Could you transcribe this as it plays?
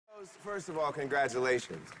First of all,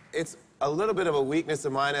 congratulations. It's a little bit of a weakness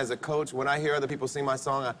of mine as a coach. When I hear other people sing my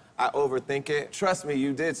song, I overthink it. Trust me,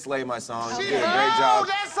 you did slay my song. You did a great job.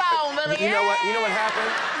 That song, baby. You know what? You know what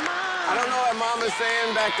happened? I don't know what Mom is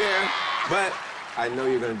saying back there, but I know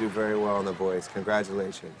you're going to do very well on The Voice.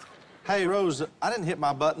 Congratulations. Hey, Rose, I didn't hit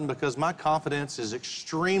my button because my confidence is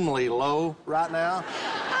extremely low right now.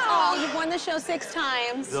 Oh, you've won the show 6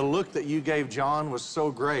 times. The look that you gave John was so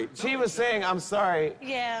great. She was saying, I'm sorry.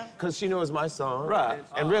 Yeah. Because she knew it was my song. Right.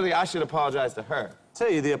 And really, I should apologize to her. Tell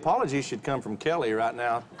you, the apology should come from Kelly right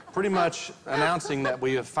now, pretty much announcing that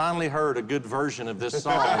we have finally heard a good version of this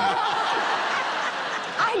song.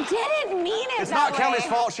 I didn't mean it It's that not way. Kelly's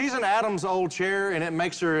fault. She's in Adam's old chair, and it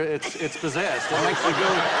makes her, it's possessed. It makes you go,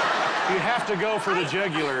 you have to go for the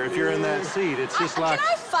jugular if you're in that seat. It's just like... Can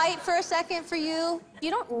I fight for a second for you? You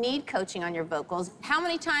don't need coaching on your vocals. How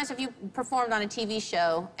many times have you performed on a TV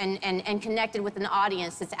show and connected with an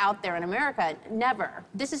audience that's out there in America? Never.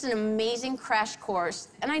 This is an amazing crash course,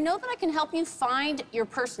 and I know that I can help you find your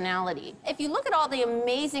personality. If you look at all the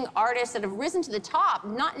amazing artists that have risen to the top,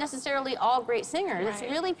 not necessarily all great singers, it's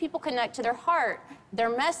really people connect to their heart, their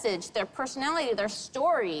message, their personality, their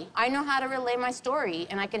story. I know how to relay my story,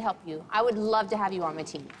 and I can help you. I would love to have you on my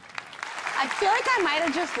team. I feel like I might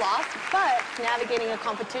have just lost, but navigating a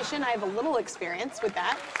competition, I have a little experience with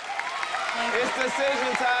that. It's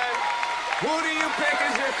decision time. Who do you pick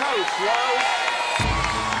as your coach, Rose?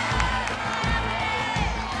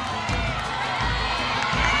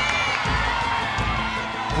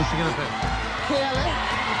 Who's she gonna pick? Kelly!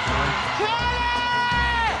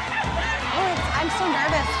 Oh, I'm so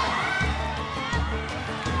nervous.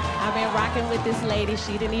 I've been rocking with this lady,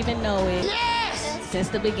 she didn't even know it. Yes! Since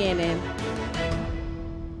the beginning.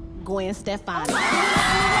 Gwen Stefani.